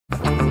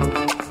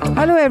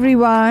Hello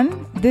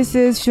everyone, this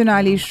is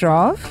Shunali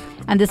Shroff.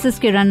 And this is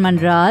Kiran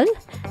Manral.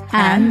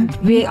 And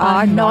we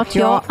are not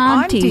your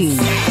aunties.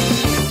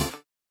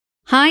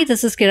 Hi,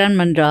 this is Kiran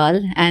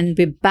Manral, and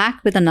we're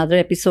back with another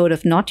episode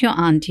of Not Your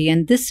Auntie.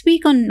 And this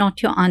week on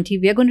Not Your Auntie,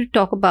 we're going to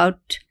talk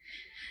about...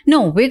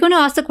 No, we're going to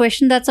ask the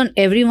question that's on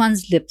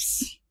everyone's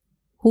lips.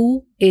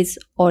 Who is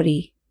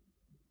Orry?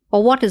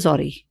 Or what is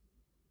Orry?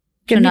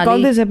 Can Shunali? we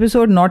call this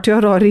episode Not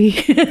Your Orry?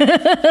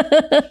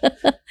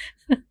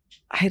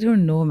 I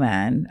don't know,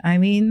 man. I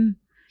mean,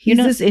 he's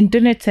this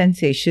internet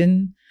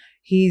sensation.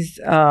 His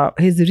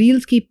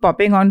reels keep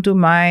popping onto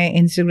my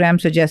Instagram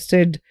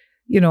suggested,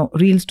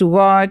 reels to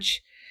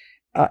watch.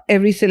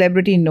 Every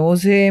celebrity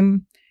knows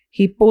him.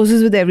 He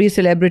poses with every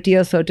celebrity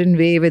a certain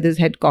way with his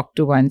head cocked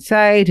to one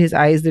side, his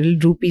eyes little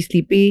droopy,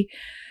 sleepy.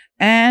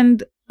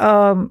 And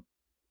I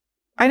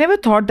never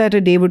thought that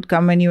a day would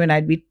come when you and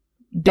I'd be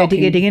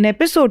dedicating an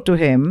episode to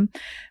him.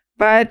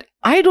 But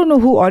I don't know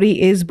who Orry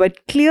is,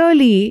 but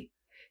clearly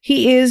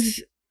he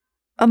is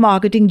a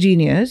marketing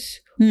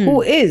genius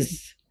who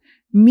is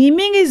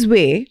memeing his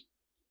way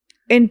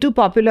into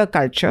popular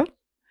culture,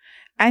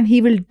 and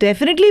he will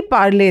definitely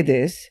parlay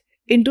this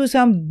into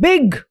some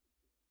big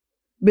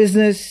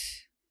business,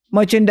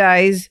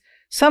 merchandise,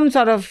 some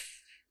sort of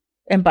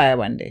empire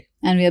one day.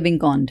 And we are being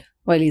conned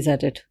while he's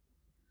at it.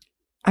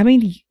 I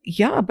mean,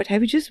 yeah, but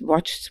have you just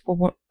watched,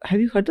 have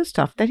you heard the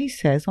stuff that he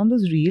says on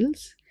those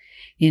reels?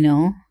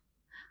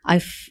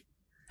 I've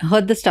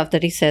heard the stuff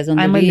that he says on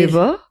the I'm reels. a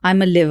liver.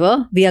 I'm a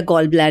liver. We are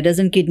gallbladders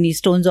and kidney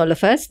stones, all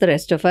of us, the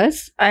rest of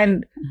us.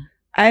 And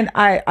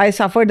I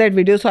suffered that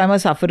video, so I'm a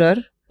sufferer.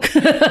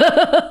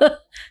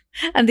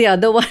 And the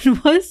other one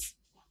was,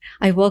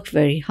 I work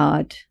very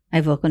hard.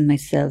 I work on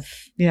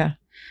myself. Yeah.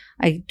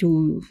 I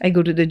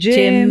go to the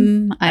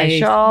gym. I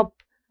shop.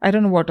 I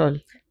don't know what all.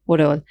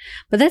 Whatever.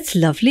 But that's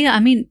lovely.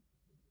 I mean,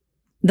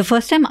 the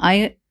first time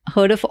I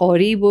heard of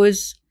Orry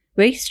was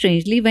very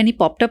strangely when he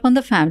popped up on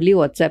the family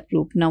WhatsApp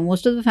group. Now,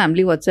 most of the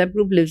family WhatsApp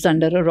group lives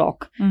under a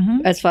rock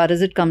as far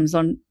as it comes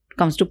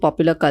to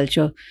popular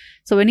culture.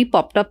 So when he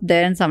popped up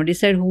there and somebody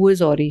said, who is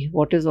Orry?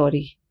 What is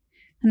Orry?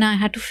 And I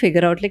had to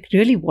figure out,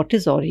 really, what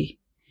is Orry?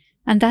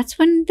 And that's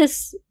when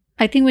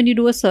I think when you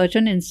do a search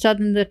on Insta,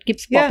 then that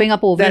keeps popping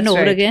up over and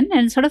over again,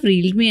 and sort of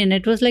reeled me in.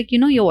 It was like,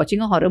 you're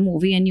watching a horror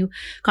movie and you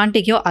can't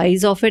take your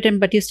eyes off it,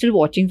 but you're still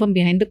watching from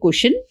behind the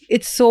cushion.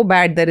 It's so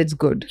bad that it's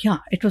good. Yeah,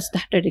 it was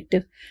that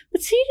addictive.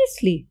 But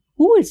seriously,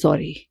 who is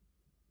Orry?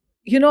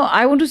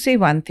 I want to say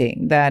one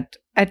thing, that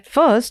at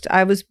first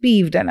I was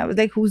peeved and I was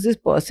like, who's this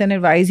person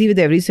and why is he with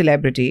every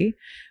celebrity?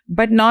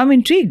 But now I'm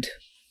intrigued.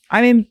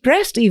 I'm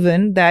impressed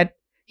even that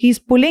he's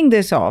pulling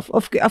this off.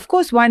 Of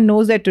course, one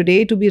knows that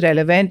today to be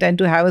relevant and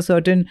to have a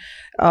certain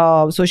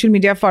social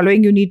media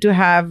following, you need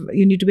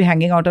to be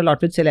hanging out a lot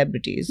with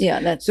celebrities. Yeah,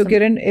 that's so.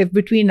 Kiran, if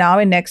between now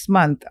and next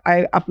month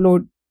I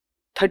upload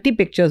 30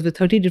 pictures with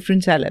 30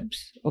 different celebs,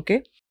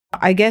 okay,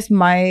 I guess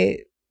my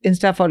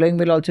Insta following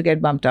will also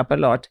get bumped up a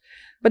lot.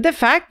 But the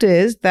fact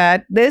is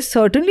that there's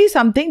certainly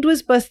something to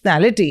his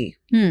personality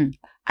and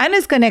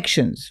his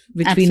connections,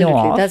 which we know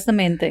of. That's the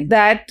main thing.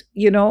 That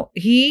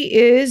he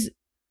is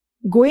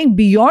going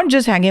beyond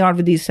just hanging out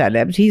with these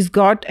celebs. He's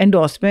got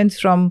endorsements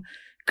from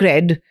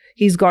Cred.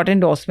 He's got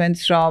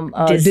endorsements from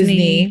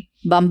Disney.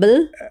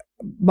 Bumble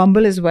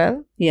as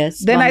well.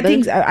 Yes. Then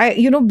Bumble. I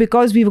think,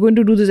 because we were going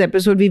to do this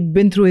episode, we've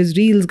been through his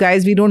reels.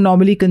 Guys, we don't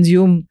normally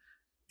consume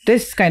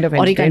this kind of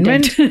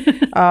entertainment.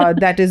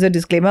 That is a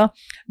disclaimer.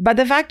 But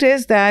the fact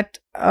is that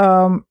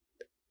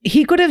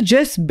he could have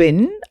just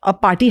been a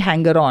party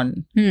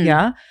hanger-on.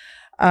 Yeah.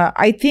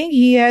 I think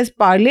he has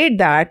parlayed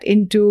that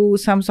into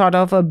some sort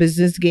of a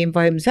business game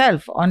for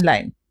himself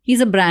online. He's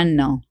a brand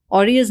now.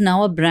 Orry is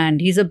now a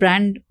brand. He's a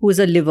brand who is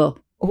a liver.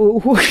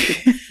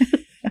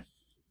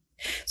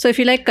 So if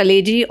you like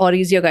Kaleji, Orry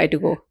is your guy to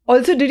go.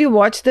 Also, did you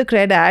watch the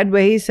Cred ad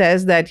where he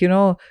says that,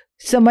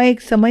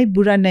 समय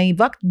बुरा नहीं,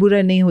 वक्त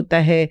बुरा नहीं होता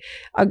है.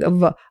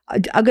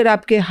 अगर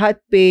आपके हाथ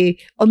पे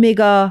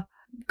ओमेगा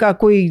का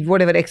कोई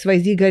whatever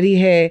XYZ घड़ी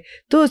है,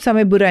 तो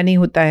समय बुरा नहीं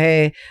होता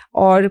है.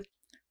 और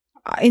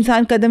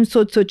इंसान कदम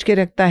सोच के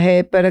रखता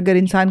है, पर अगर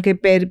इंसान के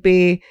पैर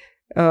पे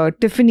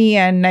टिफनी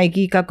एंड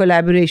नाइकी का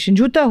कोलैबोरेशन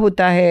जूता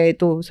होता है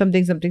तो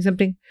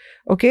something.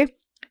 Okay,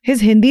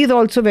 his Hindi is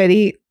also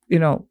very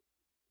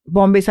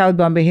Bombay South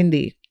Bombay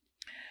Hindi,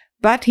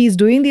 but he's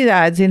doing these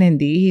ads in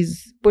Hindi.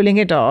 He's pulling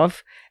it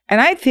off,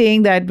 and I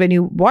think that when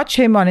you watch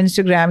him on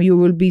Instagram, you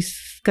will be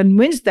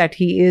convinced that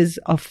he is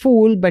a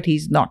fool, but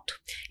he's not.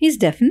 He's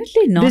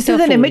definitely not. This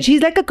is an image.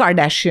 He's like a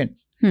Kardashian.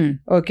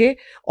 Okay.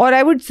 Or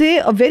I would say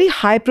a very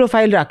high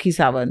profile Rakhi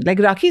Sawant. Like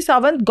Rakhi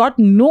Sawant got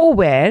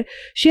nowhere.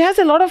 She has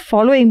a lot of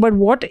following, but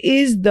what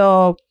is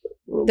the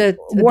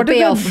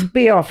payoff? The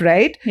payoff,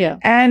 right? Yeah.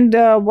 And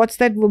what's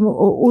that woman?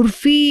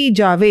 Urfi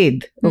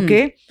Javed.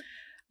 Okay.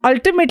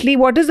 Ultimately,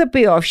 what is the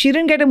payoff? She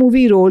didn't get a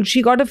movie role.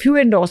 She got a few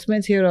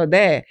endorsements here or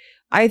there.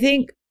 I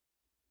think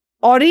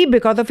Orry,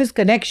 because of his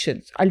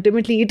connections,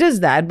 ultimately it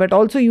is that, but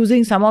also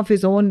using some of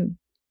his own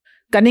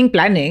cunning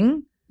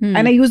planning,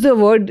 and I use the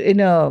word in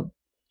a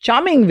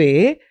charming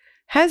way,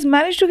 has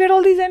managed to get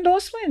all these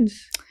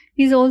endorsements.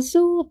 He's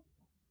also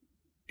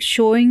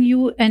showing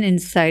you an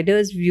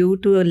insider's view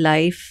to a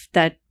life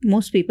that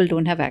most people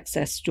don't have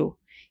access to.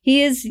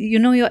 He is,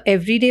 your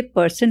everyday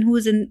person who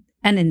is an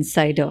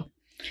insider.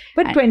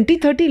 But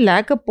 20-30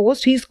 lakh a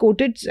post, he's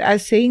quoted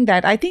as saying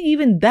that. I think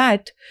even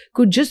that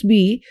could just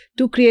be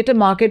to create a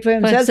market for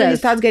himself. And he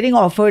starts getting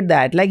offered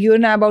that. Like you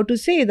and I are about to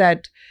say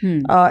that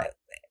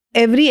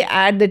every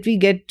ad that we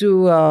get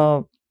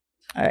to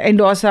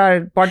endorse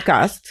our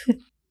podcast,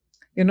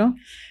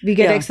 we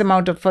get X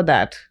amount for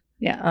that.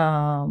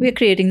 Yeah. We're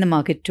creating the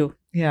market too.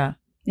 Yeah.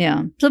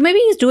 Yeah. So maybe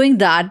he's doing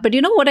that. But you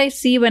know what I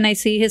see when I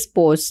see his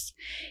posts?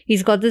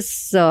 He's got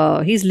this,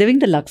 he's living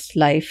the luxe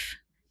life.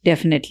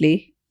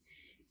 Definitely.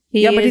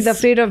 But he's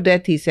afraid of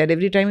death, he said.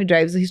 Every time he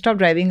drives, he stopped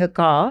driving a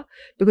car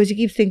because he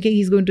keeps thinking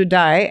he's going to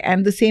die.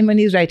 And the same when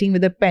he's writing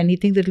with a pen, he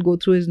thinks it'll go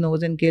through his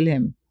nose and kill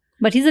him.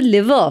 But he's a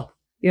liver.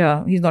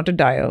 Yeah, he's not a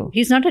dyer.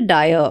 He's not a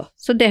dyer.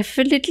 So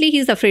definitely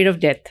he's afraid of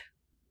death.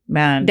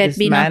 Man, death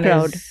be not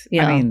proud.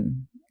 I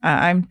mean,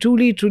 I'm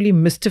truly, truly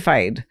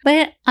mystified.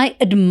 But I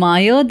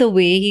admire the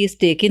way he's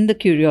taken the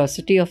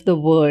curiosity of the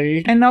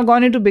world. And now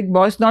gone into Big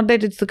Boss. Not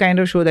that it's the kind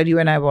of show that you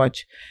and I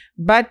watch.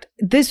 But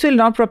this will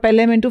not propel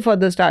him into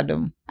further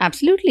stardom.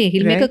 Absolutely.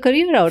 He'll make a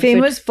career out of it.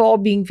 Famous for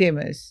being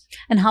famous.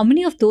 And how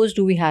many of those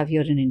do we have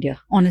here in India,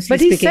 honestly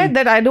speaking? But he said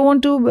that I don't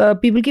want to,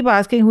 people keep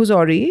asking who's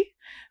Orry.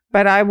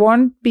 But I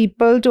want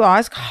people to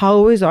ask,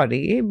 how is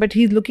Orry? But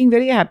he's looking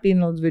very happy in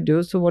those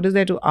videos. So what is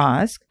there to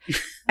ask?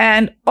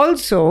 And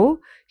also,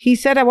 he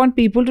said, I want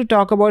people to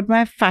talk about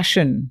my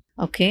fashion.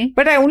 Okay.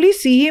 But I only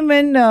see him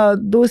in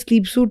those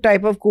sleep suit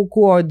type of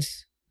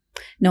quads.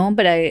 No,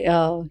 but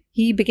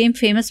he became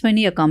famous when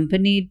he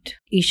accompanied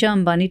Isha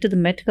Ambani to the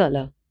Met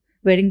Gala,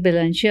 wearing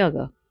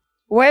Balenciaga.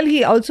 Well,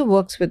 he also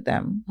works with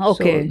them.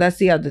 Okay. So that's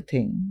the other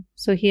thing.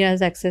 So he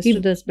has access to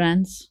those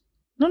brands?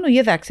 No, he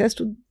has access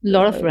to a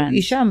lot of brands.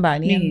 Isha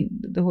Ambani and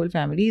the whole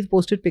family. He's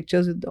posted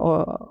pictures with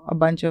a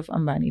bunch of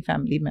Ambani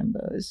family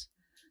members.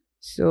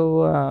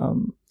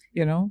 So,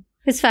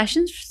 His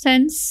fashion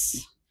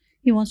sense,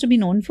 he wants to be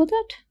known for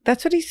that?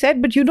 That's what he said.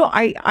 But,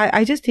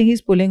 I just think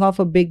he's pulling off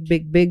a big,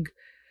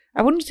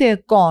 I wouldn't say a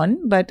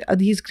con, but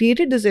he's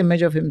created this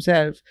image of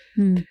himself.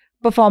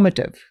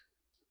 Performative.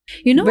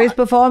 Where he's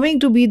performing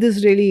to be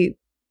this really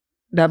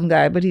dumb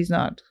guy, but he's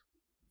not.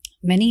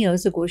 Many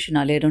years ago,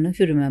 Shunali, I don't know if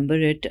you remember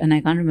it, and I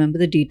can't remember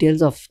the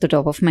details off the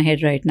top of my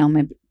head right now.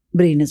 My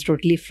brain is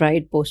totally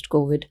fried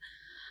post-COVID.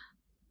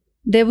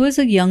 There was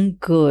a young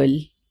girl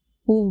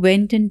who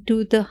went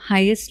into the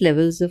highest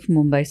levels of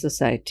Mumbai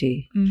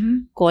society,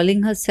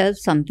 calling herself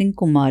something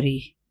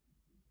Kumari.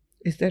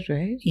 Is that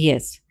right?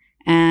 Yes.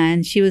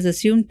 And she was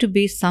assumed to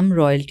be some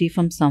royalty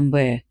from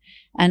somewhere.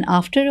 And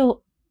after a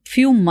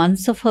few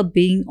months of her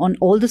being on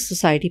all the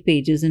society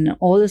pages and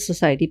all the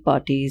society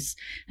parties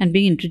and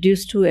being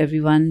introduced to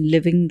everyone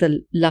living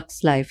the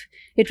luxe life,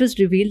 it was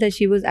revealed that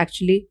she was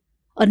actually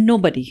a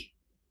nobody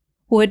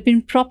who had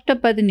been propped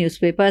up by the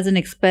newspaper as an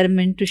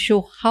experiment to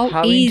show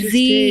how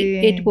easy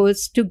it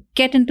was to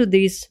get into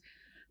these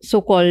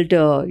so-called,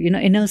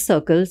 inner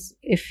circles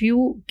if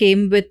you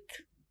came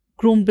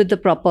groomed with the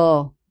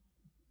proper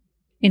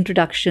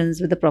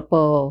introductions, with the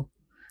proper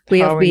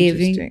way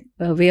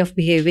of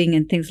behaving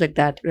and things like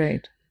that.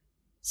 Right.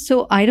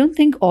 So I don't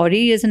think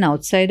Orry is an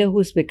outsider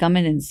who's become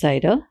an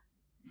insider.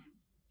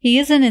 He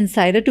is an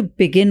insider to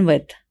begin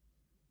with.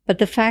 But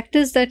the fact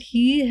is that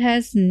he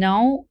has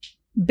now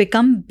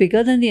become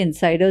bigger than the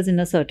insiders in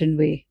a certain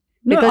way.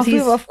 Because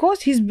of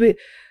course,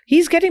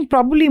 he's getting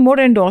probably more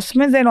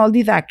endorsements than all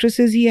these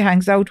actresses he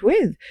hangs out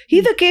with.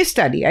 He's a case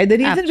study. The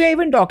reason we're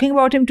even talking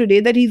about him today,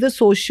 that he's a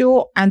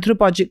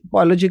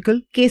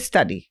socio-anthropological case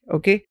study.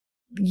 Okay.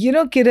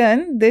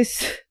 Kiran,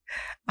 this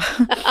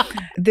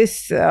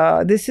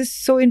is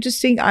so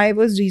interesting. I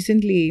was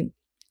recently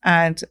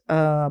at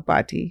a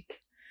party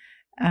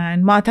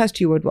and Martha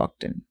Stewart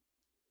walked in.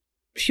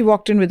 She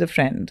walked in with a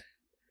friend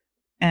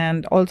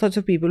and all sorts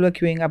of people were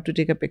queuing up to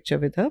take a picture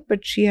with her,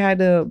 but she had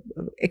a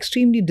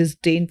extremely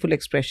disdainful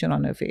expression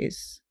on her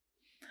face.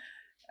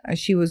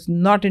 She was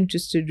not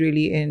interested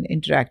really in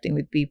interacting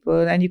with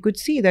people, and you could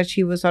see that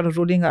she was sort of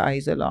rolling her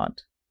eyes a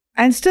lot.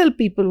 And still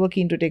people were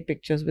keen to take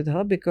pictures with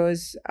her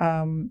because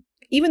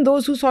even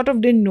those who sort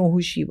of didn't know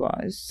who she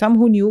was, some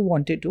who knew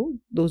wanted to,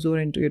 those who were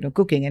into,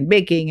 cooking and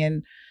baking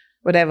and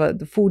whatever,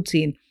 the food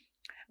scene.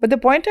 But the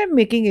point I'm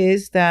making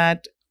is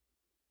that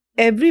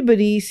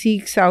everybody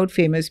seeks out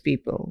famous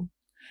people.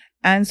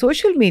 And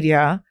social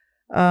media,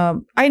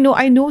 I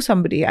know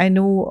somebody,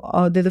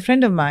 there's a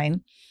friend of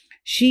mine,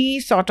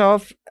 she sort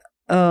of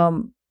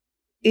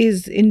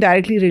is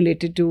indirectly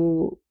related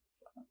to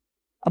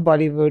a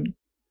Bollywood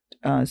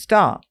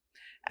star,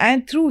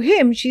 and through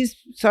him she's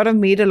sort of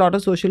made a lot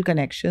of social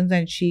connections,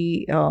 and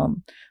she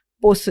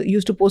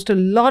used to post a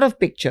lot of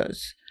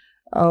pictures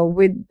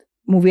with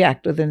movie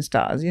actors and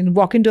stars.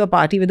 Walk into a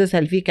party with a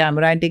selfie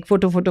camera and take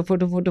photo.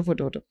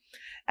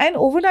 And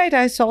overnight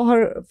I saw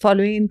her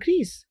following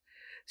increase.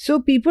 So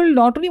people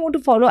not only want to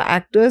follow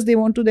actors, they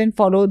want to then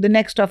follow the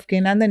next of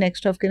kin and the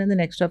next of kin and the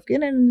next of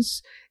kin. And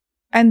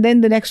And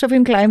then the next of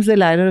him climbs the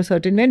ladder a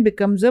certain way and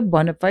becomes a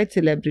bona fide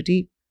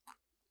celebrity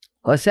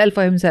herself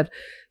or himself.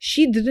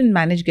 She didn't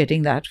manage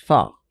getting that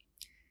far.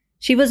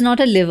 She was not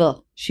a liver.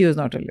 She was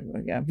not a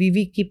liver, yeah.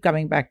 We keep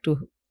coming back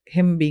to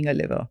him being a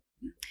liver.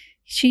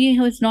 She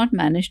has not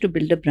managed to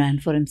build a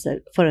brand for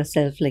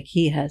herself like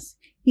he has.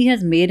 He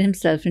has made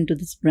himself into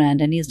this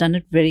brand and he's done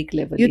it very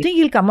cleverly. You think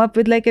he'll come up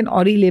with like an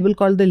Orry label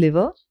called The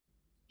Liver?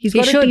 He's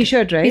got a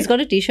t-shirt, right? He's got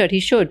a t-shirt. He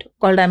should.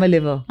 Called I'm a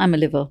Liver. I'm a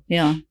liver,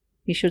 yeah.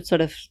 He should sort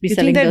of be you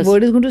selling think that those.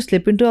 word is going to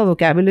slip into our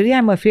vocabulary?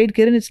 I'm afraid,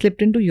 Kiran, it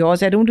slipped into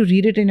yours. I don't want to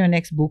read it in your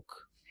next book.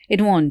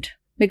 It won't.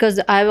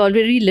 Because I've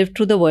already lived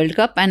through the World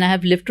Cup and I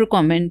have lived through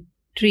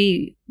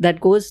commentary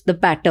that goes the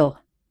batter.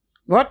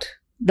 What?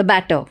 The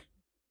batter.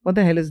 What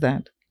the hell is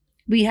that?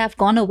 We have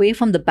gone away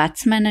from the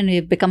batsman and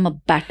we've become a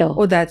batter.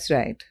 Oh, that's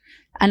right.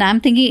 And I'm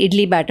thinking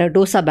idli batter,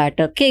 dosa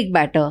batter, cake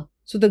batter.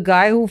 So the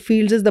guy who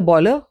fields is the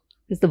bowler?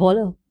 Is the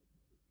bowler.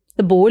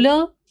 The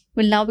bowler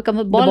will now become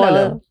a bowler. The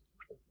bowler.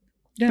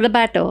 Yeah. The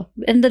batter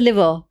and the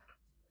liver.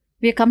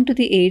 We have come to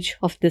the age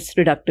of this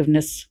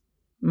reductiveness.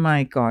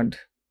 My God.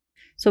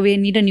 So we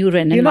need a new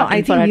Ren and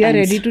I think we are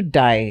ready to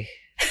die.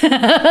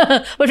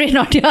 But we're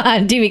not your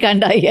auntie. We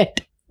can't die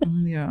yet.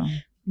 Yeah.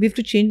 We have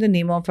to change the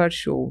name of our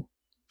show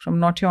from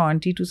Not Your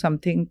Aunty to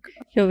something.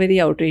 You're very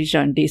outraged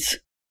aunties.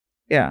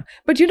 Yeah.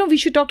 But we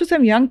should talk to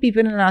some young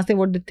people and ask them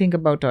what they think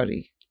about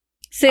Orry.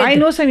 Sid. I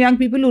know some young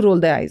people who roll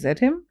their eyes at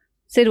him.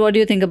 Sid, what do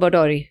you think about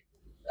Orry?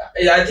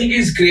 I think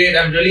he's great.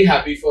 I'm really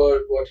happy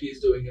for what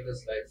he's doing in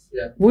his life.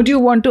 Yeah. Would you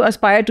want to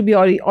aspire to be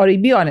Orry?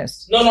 Be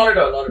honest. No, not at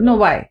all. No,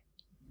 why?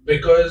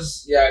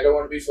 Because, I don't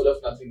want to be full of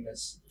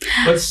nothingness.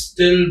 But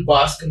still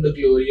bask in the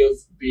glory of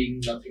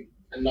being nothing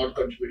and not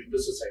contributing to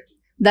society.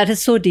 That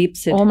is so deep,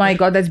 Sid. Oh my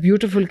God, that's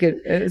beautiful.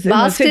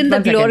 Bask in the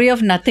glory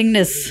of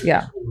nothingness.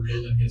 Yeah.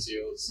 Older than his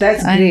years.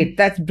 That's great.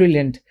 That's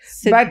brilliant.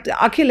 Sid. But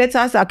Akhil, let's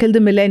ask Akhil the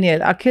millennial.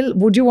 Akhil,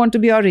 would you want to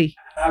be Orry?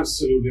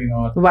 Absolutely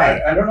not. Why?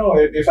 I don't know.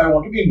 If I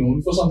want to be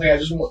known for something, I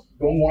just don't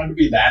want to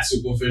be that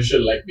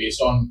superficial, like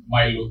based on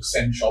my looks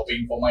and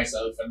shopping for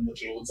myself and the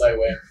clothes I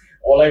wear.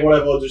 Or like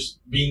whatever, just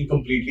being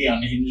completely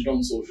unhinged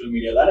on social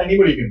media. That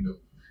anybody can do.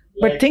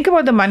 But think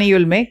about the money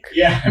you'll make.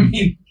 Yeah, I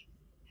mean.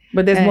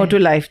 But there's more to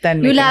life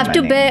than you'll making have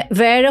money. to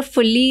wear a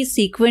fully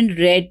sequined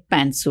red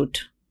pantsuit.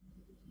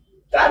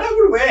 That I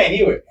would wear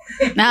anyway.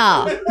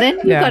 Now, then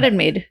you got it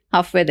made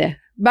halfway there.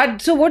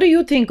 But so what do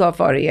you think of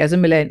Orry as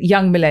a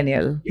young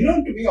millennial?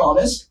 To be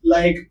honest,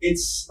 like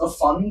it's a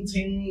fun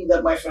thing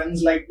that my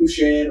friends like to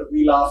share.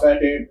 We laugh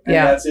at it. And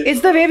that's it.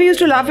 It's the way we used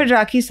to laugh at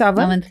Rakhi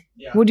Sawant.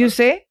 Yeah. Would you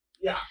say?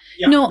 Yeah.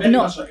 No.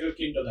 Much like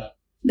akin to that.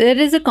 There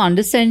is a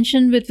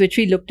condescension with which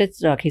we looked at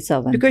Rakhi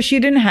Sawant. Because she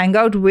didn't hang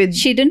out with...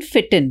 She didn't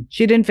fit in.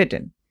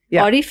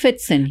 Yeah. Orry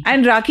fits in.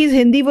 And Rakhi's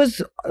Hindi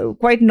was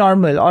quite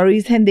normal.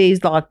 Orry's Hindi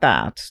is not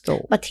that.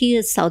 So. But he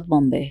is South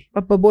Bombay.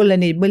 पापा बोला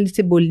नहीं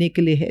मुझसे बोलने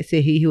के लिए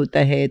ऐसे ही होता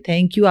है.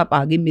 Thank you, आप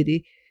आगे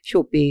मेरे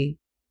show पे.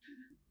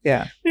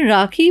 Yeah.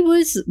 Rakhi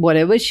was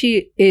whatever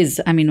she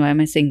is. I mean, why am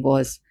I saying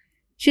was?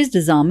 She's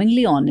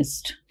disarmingly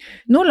honest.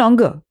 No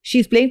longer.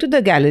 She's playing to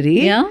the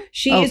gallery. Yeah?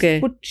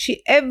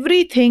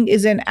 Everything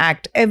is an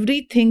act.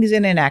 Everything is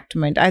an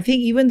enactment. I think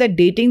even that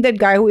dating that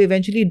guy who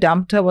eventually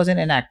dumped her was an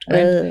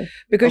enactment.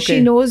 Because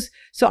she knows.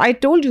 So I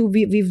told you,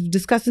 we've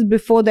discussed this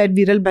before, that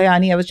Viral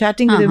Bhayani, I was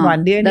chatting with him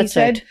one day and he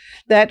said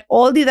that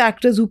all these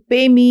actors who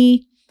pay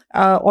me,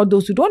 or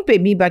those who don't pay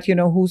me, but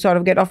who sort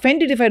of get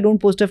offended if I don't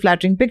post a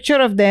flattering picture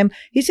of them.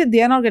 He said,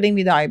 they are not getting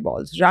me the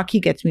eyeballs. Rakhi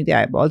gets me the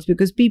eyeballs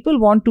because people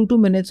want 2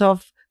 minutes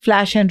of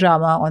flash and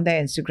drama on their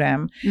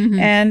Instagram. Mm-hmm.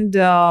 And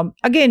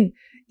again,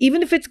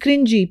 even if it's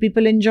cringy,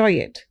 people enjoy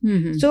it.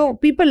 Mm-hmm. So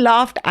people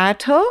laughed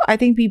at her. I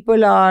think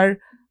people are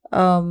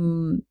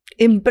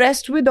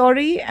impressed with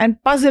Orry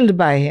and puzzled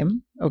by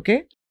him.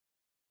 Okay.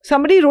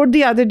 Somebody wrote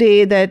the other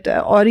day that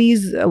Orry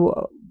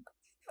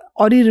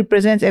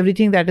represents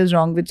everything that is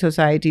wrong with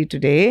society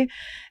today.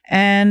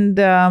 And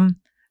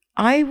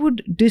I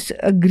would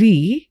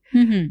disagree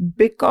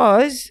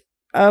because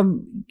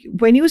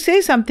when you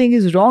say something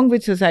is wrong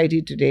with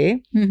society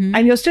today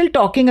and you're still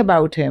talking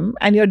about him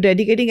and you're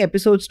dedicating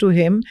episodes to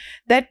him,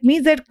 that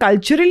means that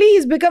culturally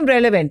he's become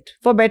relevant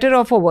for better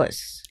or for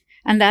worse.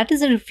 And that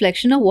is a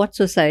reflection of what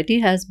society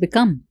has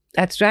become.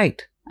 That's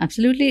right.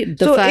 Absolutely.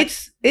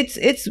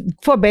 It's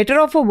for better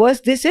or for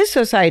worse, this is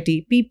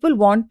society. People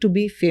want to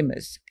be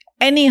famous.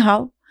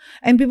 Anyhow,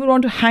 and people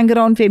want to hang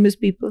around famous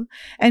people,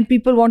 and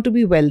people want to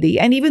be wealthy,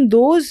 and even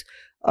those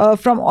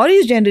from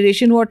Orry's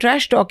generation who are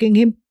trash talking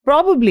him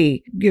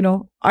probably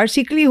are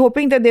secretly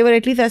hoping that they were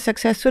at least as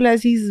successful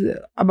as he's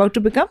about to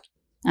become.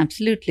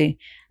 Absolutely.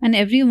 And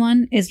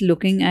everyone is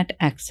looking at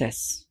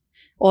access.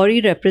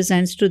 Orry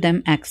represents to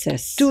them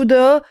access to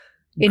the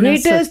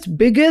greatest,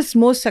 biggest,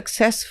 most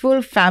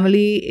successful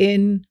family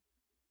in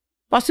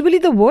possibly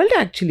the world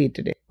actually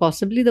today.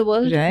 Possibly the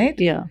world, right?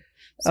 Yeah.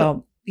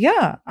 So,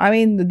 yeah, I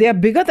mean, they are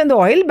bigger than the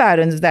oil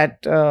barons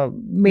that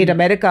made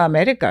America,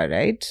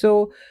 right?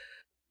 So,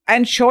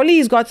 and surely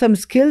he's got some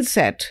skill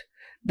set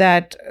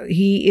that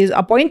he is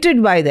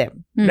appointed by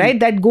them, right?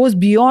 That goes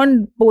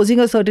beyond posing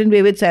a certain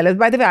way with celebs.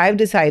 By the way, I've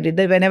decided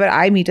that whenever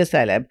I meet a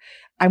celeb,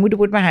 I'm going to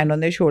put my hand on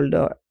their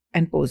shoulder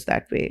and pose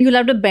that way. You'll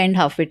have to bend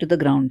halfway to the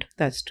ground.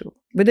 That's true.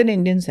 With an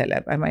Indian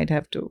celeb, I might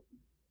have to.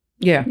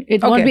 Yeah.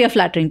 It won't be a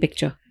flattering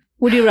picture.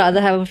 Would you rather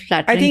have a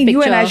flattering picture? I think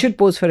you and I should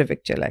pose for a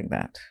picture like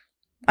that.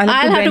 I'll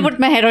have to put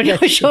my head on your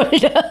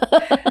shoulder.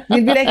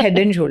 We'll be like head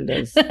and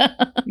shoulders.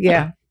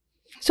 Yeah.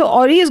 So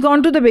Orry has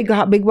gone to the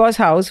Big Boss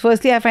house.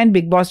 Firstly, I find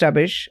Big Boss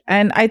rubbish.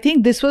 And I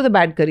think this was a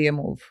bad career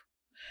move.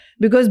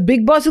 Because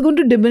Big Boss is going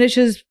to diminish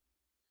his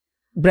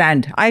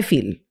brand, I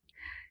feel.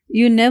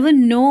 You never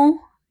know.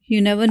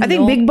 I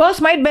think Big Boss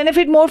might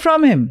benefit more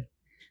from him.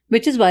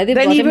 Which is why they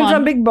brought him on. Then even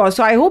from Big Boss.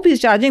 So I hope he's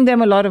charging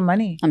them a lot of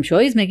money. I'm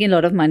sure he's making a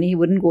lot of money. He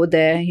wouldn't go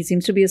there. He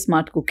seems to be a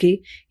smart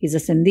cookie. He's a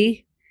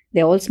Sindhi.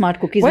 They're all smart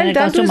cookies when it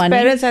comes to money.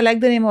 Parents, I like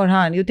the name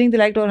Orhan. You think they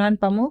liked Orhan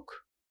Pamuk?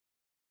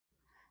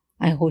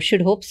 I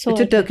should hope so. It's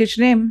a Turkish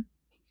name.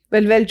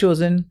 Well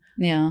chosen.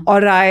 Yeah.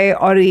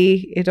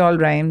 Orry, it all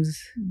rhymes.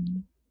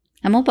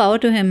 And more power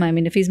to him. I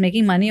mean, if he's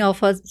making money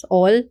off us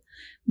all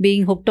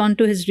being hooked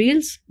onto his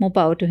reels, more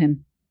power to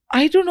him.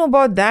 I don't know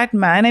about that,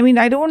 man. I mean,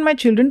 I don't want my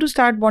children to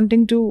start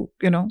wanting to,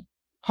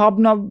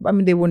 hobnob. I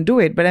mean, they won't do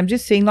it. But I'm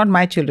just saying, not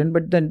my children,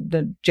 but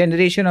the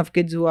generation of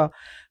kids who are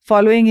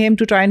following him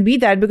to try and be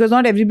that, because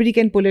not everybody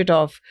can pull it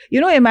off.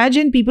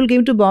 Imagine people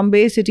came to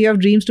Bombay, city of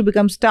dreams, to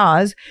become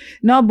stars.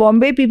 Now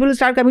Bombay, people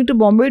start coming to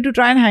Bombay to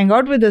try and hang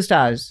out with the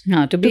stars.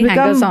 To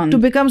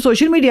become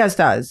social media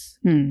stars.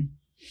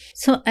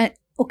 So,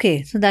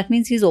 okay, so that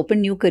means he's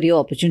opened new career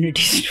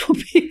opportunities to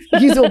people.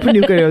 He's opened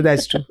new career,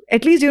 that's true.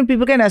 At least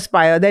people can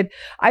aspire that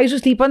I used to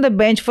sleep on the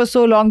bench for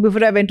so long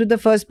before I went to the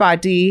first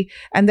party,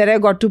 and then I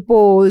got to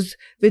pose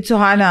with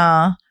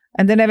Suhana.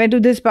 And then I went to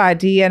this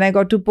party and I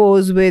got to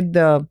pose with,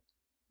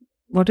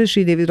 what is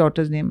Sridevi's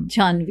daughter's name?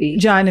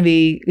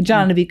 Janvi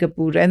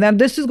Kapoor. And then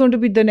this is going to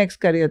be the next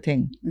career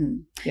thing.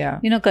 Yeah.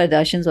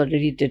 Kardashians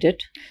already did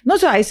it. No,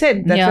 so I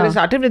said, that's what I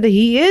started with.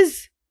 He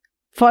is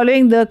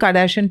following the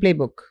Kardashian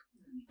playbook.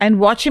 And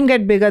watch him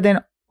get bigger than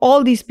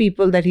all these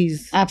people that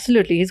he's...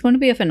 Absolutely. He's going to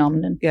be a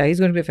phenomenon. Yeah, he's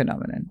going to be a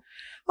phenomenon.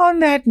 On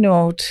that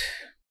note,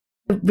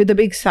 with a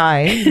big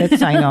sigh, let's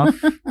sign off.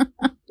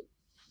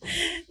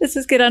 This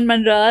is Kiran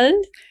Manral.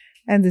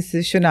 And this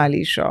is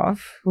Shunali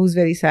Shroff, who's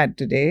very sad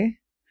today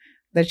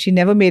that she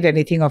never made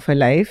anything of her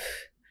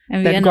life.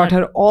 And that got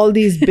her all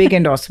these big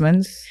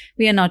endorsements.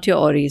 We are not your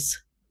Orrys.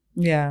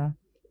 Yeah.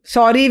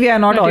 Sorry, we are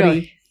not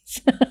Orry.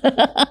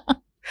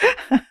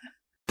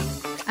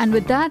 And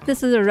with that,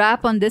 this is a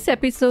wrap on this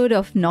episode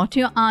of Not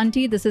Your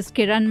Aunty. This is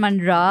Kiran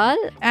Manral.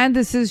 And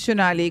this is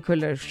Shunali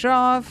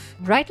Shroff.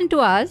 Write into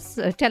us.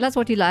 Tell us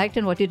what you liked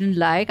and what you didn't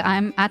like.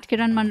 I'm at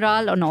Kiran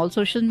Manral on all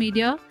social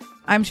media.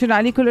 I'm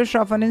Shunali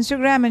Shroff on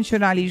Instagram and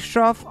Shunali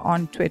Shroff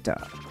on Twitter.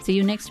 See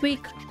you next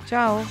week.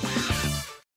 Ciao.